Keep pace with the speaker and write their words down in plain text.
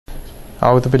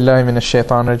أعوذ بالله من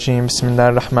الشيطان الرجيم بسم الله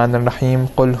الرحمن الرحيم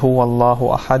قل هو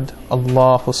الله أحد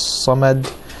الله الصمد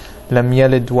لم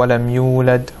يلد ولم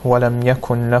يولد ولم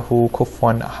يكن له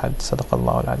كفوا أحد صدق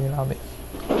الله العلي العظيم.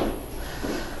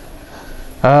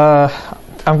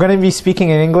 I'm going to be speaking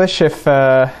in English if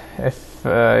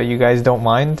you guys don't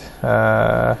mind.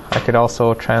 I could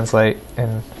also translate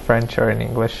in French or in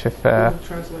English if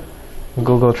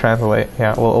Google Translate.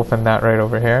 Yeah, we'll open that right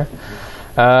over here.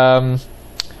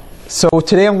 So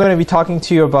today I'm going to be talking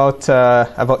to you about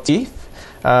teeth,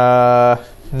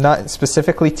 not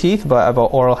specifically teeth, but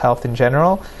about oral health in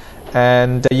general.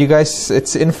 And you guys,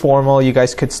 it's informal. You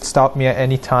guys could stop me at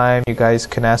any time. You guys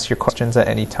can ask your questions at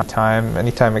any time.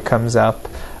 Anytime it comes up,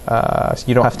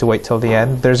 you don't have to wait till the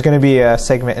end. There's going to be a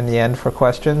segment in the end for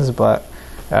questions, but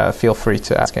feel free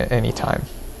to ask at any time.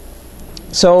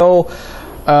 So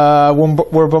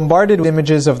we're bombarded with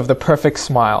images of the perfect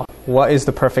smile. What is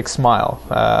the perfect smile?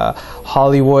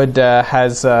 Hollywood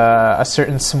has a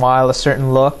certain smile, a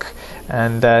certain look,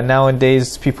 and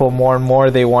nowadays people more and more,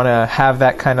 they want to have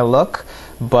that kind of look.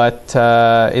 But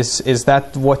is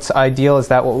that what's ideal? Is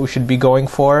that what we should be going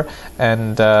for?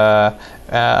 And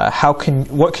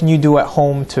what can you do at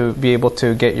home to be able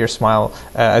to get your smile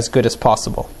as good as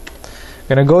possible?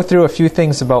 I'm going to go through a few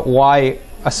things about why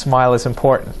a smile is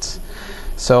important.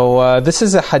 So this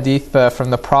is a hadith from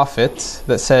the Prophet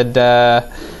that said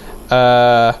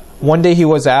one day he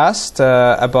was asked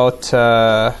about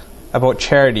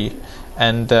charity,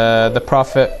 and the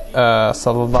Prophet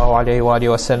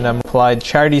ﷺ replied,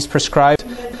 "Charity is prescribed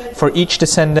for each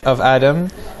descendant of Adam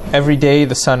every day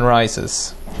the sun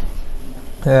rises."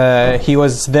 He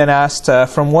was then asked,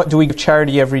 "From what do we give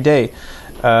charity every day?"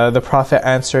 The Prophet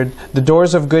answered, "The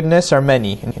doors of goodness are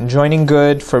many, enjoining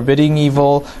good, forbidding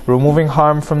evil, removing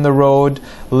harm from the road,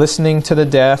 listening to the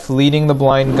deaf, leading the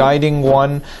blind, guiding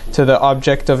one to the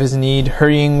object of his need,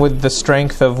 hurrying with the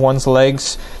strength of one's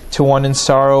legs to one in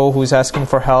sorrow who's asking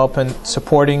for help, and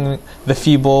supporting the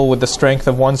feeble with the strength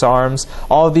of one's arms.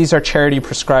 All of these are charity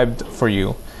prescribed for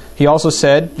you." He also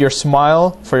said, "Your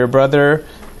smile for your brother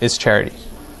is charity."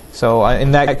 So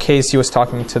in that case, he was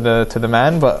talking to the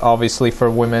man, but obviously for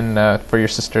women, for your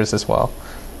sisters as well.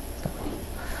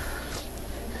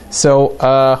 So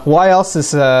why else is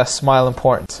smile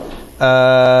important?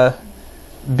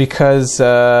 Because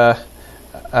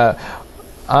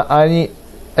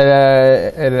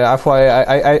عفوا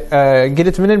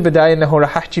قلت من البداية إنه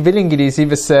راح أحكي بالإنجليزي،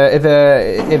 بس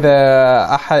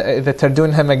إذا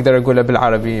تردونها ما أقدر أقولها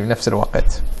بالعربي بنفس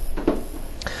الوقت.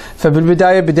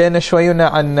 فبالبداية بدينا شوينا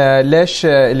عن ليش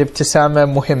الابتسامة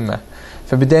مهمة.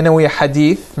 فبدينا ويا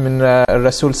حديث من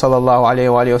الرسول صلى الله عليه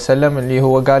وآله وسلم اللي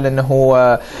هو قال إنه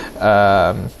هو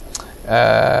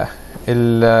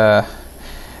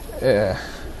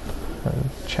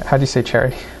how do you say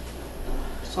charity؟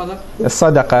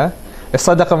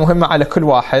 الصدقة مهمة على كل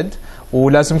واحد،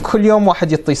 ولازم كل يوم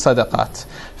واحد يعطي صدقات.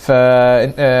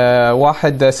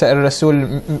 فواحد سأل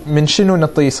الرسول من شنو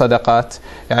نعطي صدقات،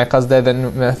 يعني قصده إذا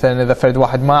مثلا إذا فرد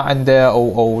واحد ما عنده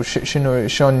أو شنو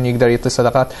شلون يقدر يعطي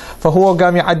صدقات. فهو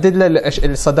قام يعدد له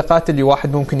الصدقات اللي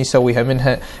واحد ممكن يسويها،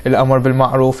 منها الأمر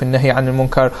بالمعروف، النهي عن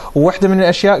المنكر، وواحدة من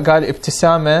الأشياء قال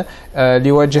ابتسامة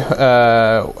لوجه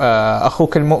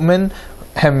أخوك المؤمن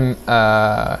هم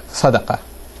صدقة.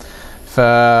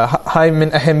 فهاي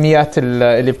من أهميات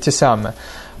الابتسامة.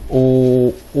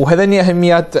 وهذني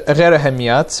أهميات غير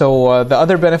أهميات. So the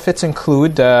other benefits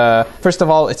include first of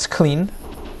all, it's clean.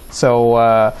 So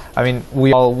I mean,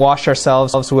 we all wash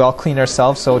ourselves, we all clean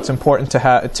ourselves, so it's important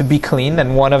to be clean,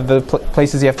 and one of the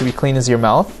places you have to be clean is your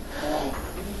mouth.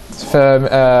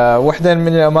 فواحدة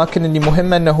من الأماكن اللي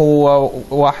مهمة إنه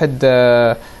واحد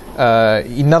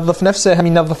ينظف نفسه، هم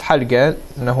ينظف حلقه،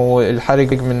 إنه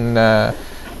الحلق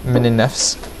من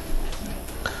النفس.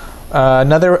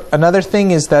 Another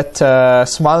thing is that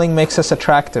smiling makes us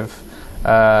attractive.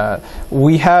 I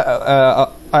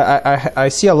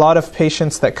see a lot of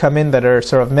patients that come in that are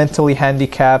sort of mentally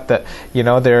handicapped, that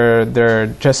they're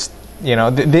just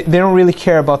they don't really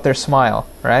care about their smile,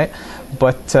 right?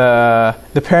 But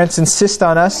the parents insist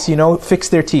on us, fix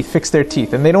their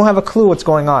teeth, and they don't have a clue what's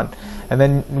going on. And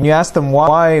then when you ask them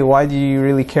why do you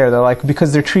really care, they're like,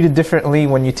 because they're treated differently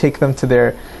when you take them to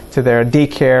their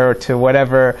daycare or to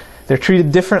whatever. They're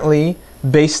treated differently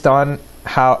based on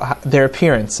how their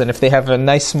appearance, and if they have a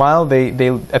nice smile, they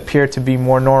appear to be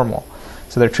more normal,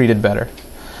 so they're treated better.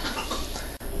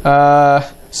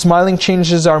 Smiling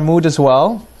changes our mood as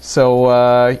well. So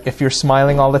if you're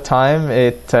smiling all the time,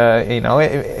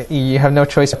 you have no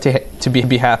choice to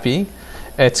be happy.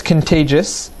 It's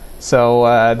contagious.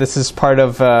 So this is part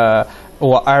of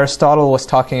what Aristotle was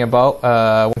talking about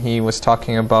when he was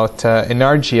talking about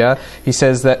energia. He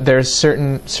says that there's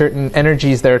certain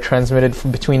energies that are transmitted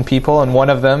between people, and one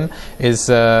of them is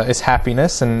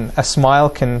happiness, and a smile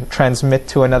can transmit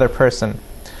to another person.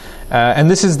 And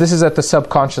this is at the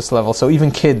subconscious level. So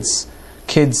even kids,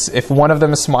 if one of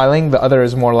them is smiling, the other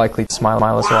is more likely to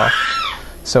smile as well.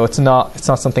 So it's not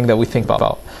something that we think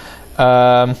about.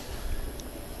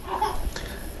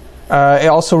 It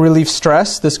also relieves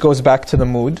stress. This goes back to the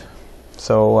mood.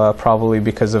 So probably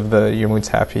because of your mood's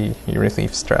happy, you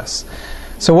relieve stress.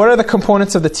 So what are the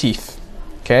components of the teeth?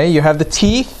 Okay, you have the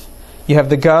teeth, you have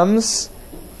the gums.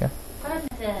 Yeah.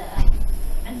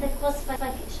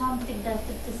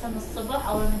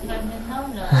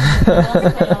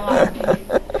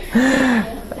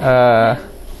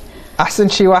 أحسن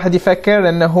شيء واحد يفكر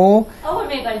إنه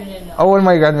أول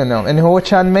ما يقعد من النوم إنه هو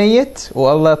كان ميت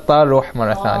والله اضطر روح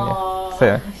مرة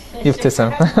ثانية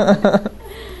يبتسم.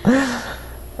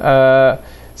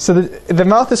 So the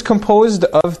mouth is composed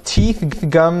of teeth,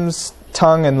 gums,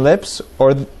 tongue, and lips,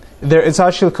 or it's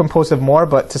actually composed of more,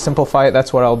 but to simplify it,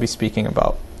 that's what I'll be speaking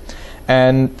about.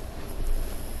 And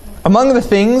among the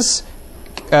things,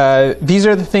 these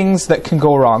are the things that can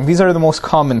go wrong. These are the most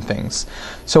common things.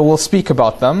 So we'll speak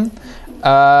about them.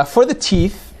 For the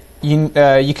teeth,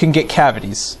 you can get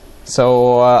cavities. So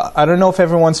I don't know if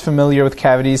everyone's familiar with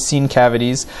cavities, seen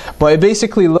cavities, but it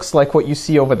basically looks like what you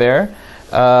see over there.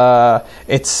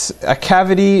 It's a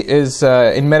cavity is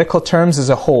in medical terms is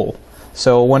a hole.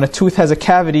 So when a tooth has a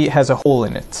cavity, it has a hole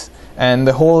in it, and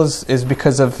the hole is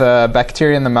because of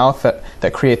bacteria in the mouth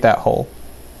that create that hole.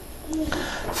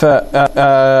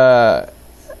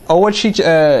 أول شيء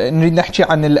نريد نحكي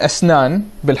عن الأسنان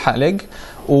بالحلق.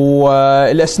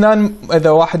 والأسنان إذا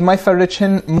واحد ما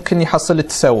يفرجهن ممكن يحصل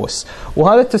التسوس،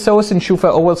 وهذا التسوس نشوفه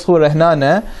أول صورة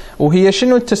هنا. وهي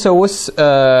شنو التسوس؟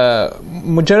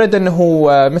 مجرد أنه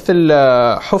مثل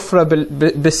حفرة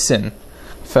بالسن.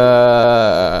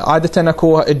 فعادة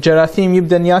أكو الجراثيم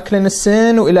يبدأ ياكلن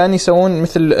السن وإلى أن يسوون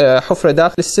مثل حفرة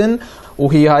داخل السن،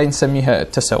 وهي هاي نسميها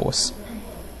التسوس.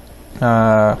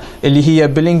 اللي هي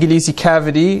بالإنجليزي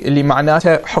cavity اللي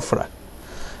معناتها حفرة.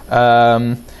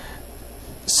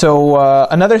 So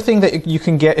another thing that you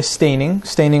can get is staining.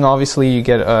 Staining obviously you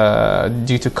get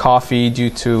due to coffee,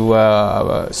 due to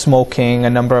smoking, a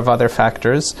number of other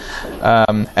factors.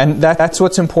 And that's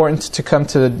what's important to come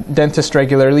to the dentist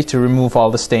regularly to remove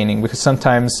all the staining, because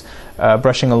sometimes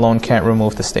brushing alone can't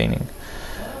remove the staining.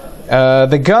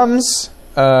 The gums,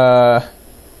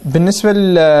 بالنسبة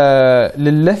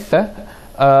للثة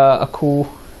اكو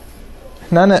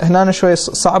هنا شوية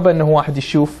صعبة انه واحد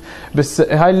يشوف، بس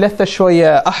هاي اللثة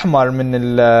شوية احمر من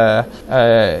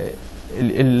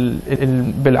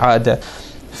بالعادة.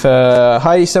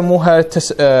 فهاي يسموها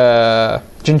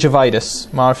جنجفايتس،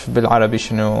 ما اعرف بالعربي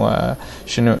شنو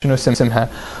اسمها.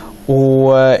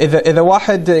 واذا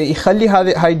واحد يخلي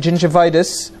هاي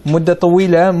الجنجفايتس مدة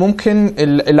طويلة، ممكن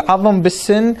العظم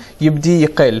بالسن يبدي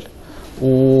يقل.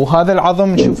 وهذا العظم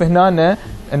نشوف هنا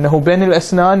انه بين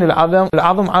الاسنان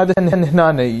العظم عاده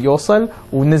هنا يوصل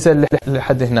ونزل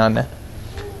لحد هنا،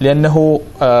 لانه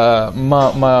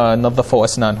ما نظفوا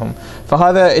اسنانهم.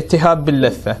 فهذا التهاب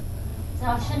باللثه.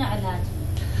 شنو علاج؟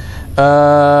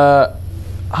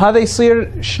 هذا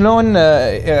يصير شلون؟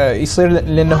 يصير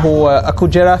لانه اكو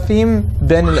جراثيم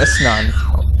بين الاسنان،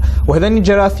 وهذين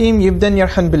الجراثيم يبدا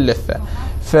يرحن باللثه.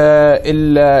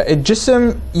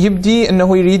 فالجسم يبدي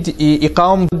انه يريد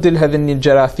يقاوم ضد هذين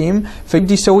الجراثيم،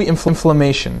 فيبدي يسوي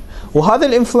انفلاميشن، وهذا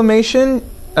الانفلاميشن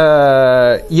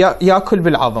ياكل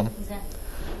بالعظم.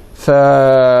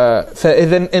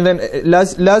 فاذا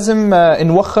لازم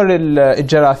نوخر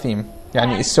الجراثيم،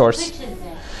 يعني السورس.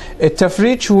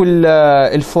 التفريج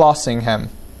والفلوسينج هم،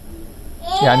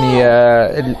 يعني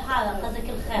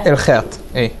الخيط.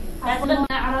 اي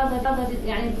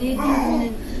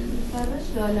يعني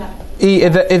اي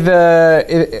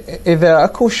اذا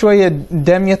اكو شويه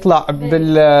دم يطلع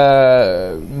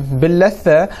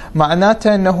باللثه،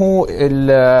 معناته انه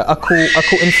اكو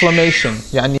انفلاميشن،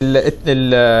 يعني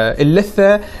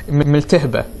اللثه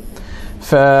ملتهبه.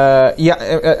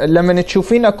 فلما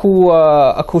تشوفين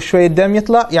اكو شويه دم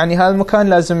يطلع، يعني هذا المكان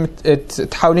لازم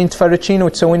تحاولين تفرجين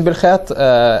وتسوين بالخيط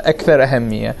اكثر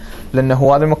اهميه،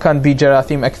 لانه هذا المكان بيه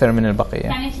جراثيم اكثر من البقيه.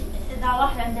 يعني اذا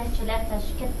واحد عنده ثلاثه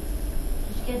شقد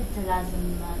لازم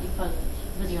يفرج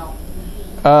باليوم؟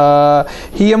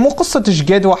 هي مو قصه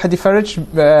شقد واحد يفرج،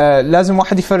 لازم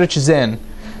واحد يفرج زين،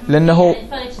 لانه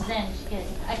يفرج زين شقد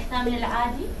اكثر من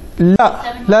العادي.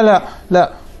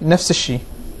 لا نفس الشيء.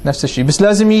 نفس الشيء، بس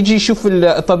لازم يجي يشوف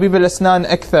طبيب الأسنان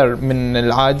أكثر من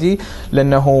العادي،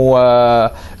 لأنه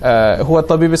هو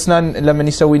طبيب الأسنان لما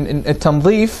يسوي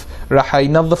التنظيف راح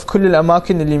ينظف كل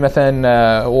الأماكن اللي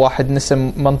مثلا واحد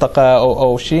نسم منطقة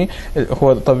أو شيء،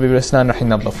 هو طبيب الأسنان راح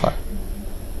ينظفها.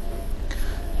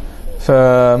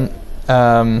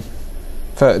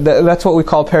 That's what we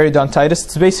call periodontitis.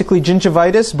 It's basically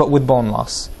gingivitis but with bone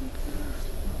loss.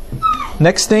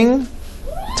 Next thing,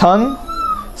 tongue.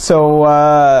 So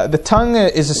the tongue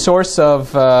is a source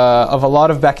of a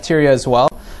lot of bacteria as well.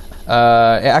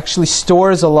 It actually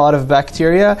stores a lot of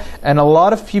bacteria, and a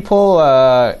lot of people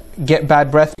get bad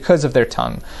breath because of their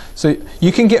tongue. So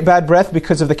you can get bad breath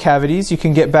because of the cavities. You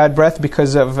can get bad breath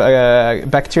because of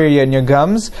bacteria in your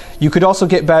gums. You could also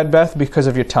get bad breath because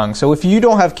of your tongue. So if you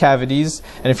don't have cavities,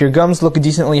 and if your gums look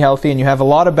decently healthy, and you have a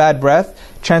lot of bad breath,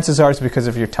 chances are it's because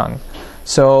of your tongue.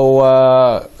 So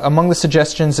among the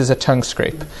suggestions is a tongue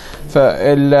scrape.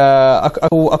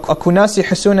 اكو ناس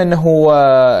يحسون انه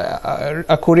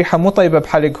اكو ريحه مو طيبه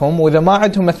بحلقهم، واذا ما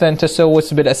عندهم مثلا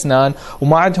تسوس بالاسنان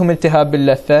وما عندهم التهاب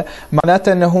باللثه،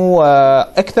 معناته انه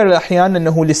اكثر الاحيان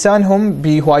انه لسانهم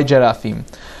بهواي جراثيم.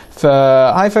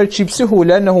 فهاي فرد شيء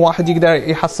بسهوله انه واحد يقدر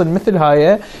يحصل مثل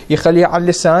هاي يخليها على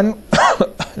اللسان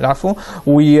العفو،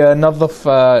 وينظف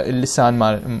اللسان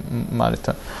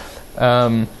مالته.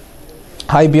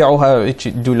 هاي بيعوها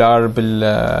 $1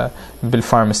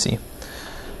 بالفارماسي.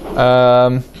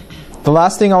 The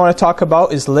last thing I want to talk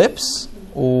about is lips.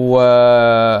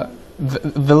 The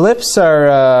lips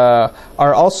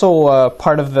are also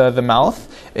part of the mouth.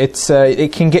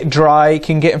 It can get dry, it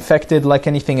can get infected like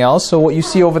anything else. So what you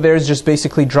see over there is just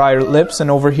basically dry lips,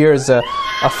 and over here is a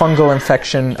fungal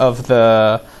infection of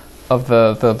the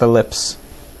lips.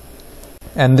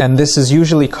 And this is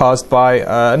usually caused by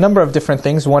a number of different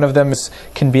things. One of them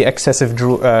can be excessive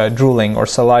drooling or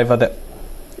saliva that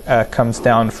comes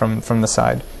down from the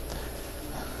side.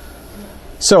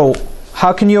 So,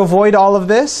 how can you avoid all of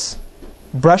this?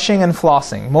 Brushing and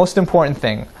flossing, most important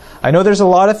thing. I know there's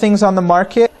a lot of things on the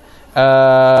market,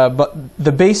 but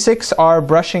the basics are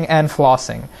brushing and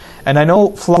flossing. And I know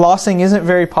flossing isn't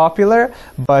very popular,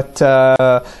 but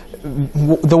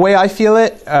the way I feel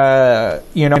it,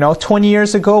 20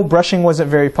 years ago, brushing wasn't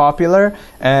very popular,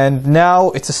 and now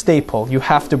it's a staple. You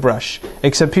have to brush.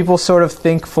 Except people sort of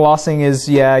think flossing is,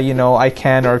 I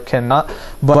can or cannot,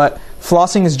 but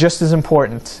flossing is just as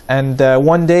important. And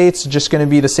one day it's just going to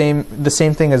be the same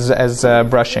thing as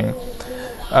brushing.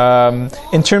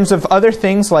 In terms of other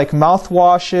things like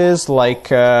mouthwashes,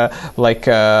 like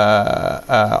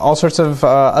all sorts of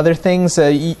other things,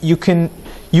 you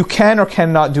can or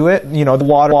cannot do it. The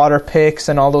water picks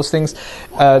and all those things.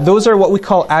 Those are what we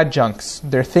call adjuncts.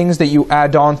 They're things that you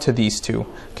add on to these two.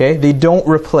 Okay, they don't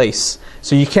replace.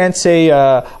 So you can't say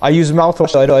I use mouthwash,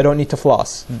 so I don't need to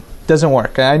floss. Doesn't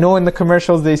work. I know in the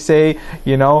commercials they say,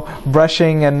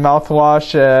 brushing and mouthwash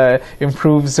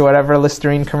improves whatever,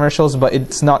 Listerine commercials, but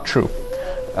it's not true.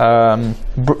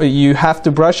 You have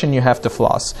to brush and you have to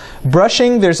floss.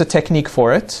 Brushing, there's a technique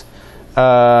for it.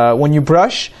 When you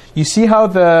brush, you see how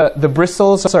the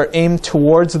bristles are aimed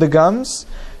towards the gums?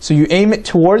 So you aim it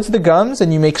towards the gums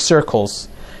and you make circles.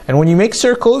 And when you make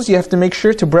circles, you have to make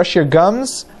sure to brush your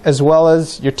gums as well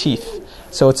as your teeth.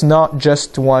 So it's not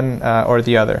just one or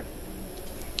the other.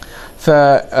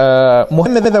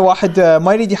 فمهم إذا واحد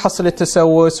ما يريد يحصل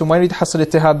التسوس وما يريد يحصل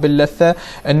التهاب باللثة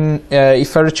أن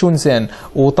يفرشون زين.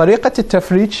 وطريقة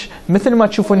التفريش مثل ما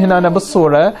تشوفون هنا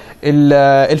بالصورة،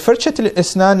 الفرشة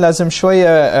الأسنان لازم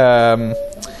شوية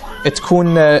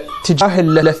تكون تجاه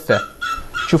اللثة.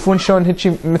 تشوفون شلون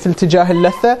هيك مثل تجاه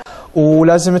اللثة،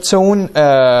 ولازم تسوون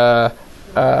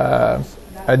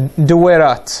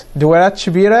دويرات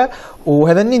كبيرة،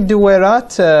 وهذني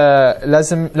الدويرات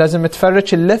لازم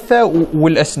تفرش اللثة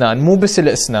والأسنان، مو بس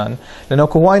الأسنان، لأنه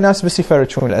هواي ناس بس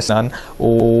يفرشون الأسنان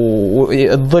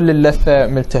وتظل اللثة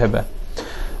ملتهبة.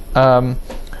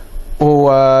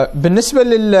 وبالنسبة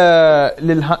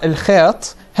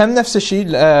للخيط هم نفس الشيء،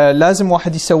 لازم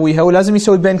واحد يسويها، ولازم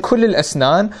يسوي بين كل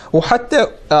الأسنان، وحتى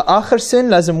آخر سن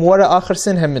لازم ورا آخر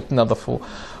سن هم تنظفوا.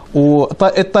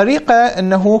 والطريقة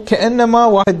أنه كأنما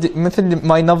واحد مثل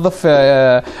ما ينظف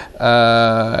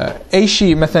أي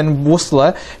شيء مثلا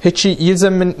بوصلة، هيك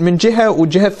يلزم من جهة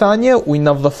وجهة ثانية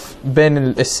وينظف بين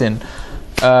السن.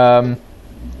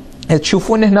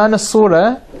 تشوفون هنا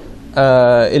الصورة،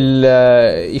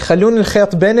 يخلون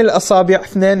الخيط بين الأصابع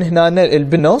اثنين هنا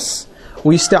بالنص،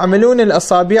 ويستعملون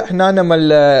الأصابع هنا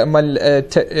مال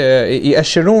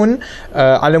يأشرون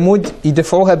على مود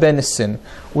يدفعوها بين السن.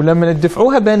 ولما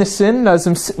تدفعوها بين السن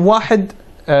لازم واحد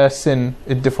سن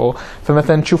الدفو.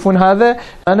 فمثلا تشوفون هذا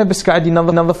أنا بس قاعد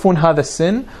ينظفون هذا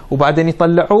السن وبعدين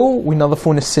يطلعوه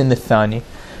وينظفون السن الثاني.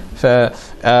 ف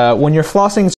when you're flossing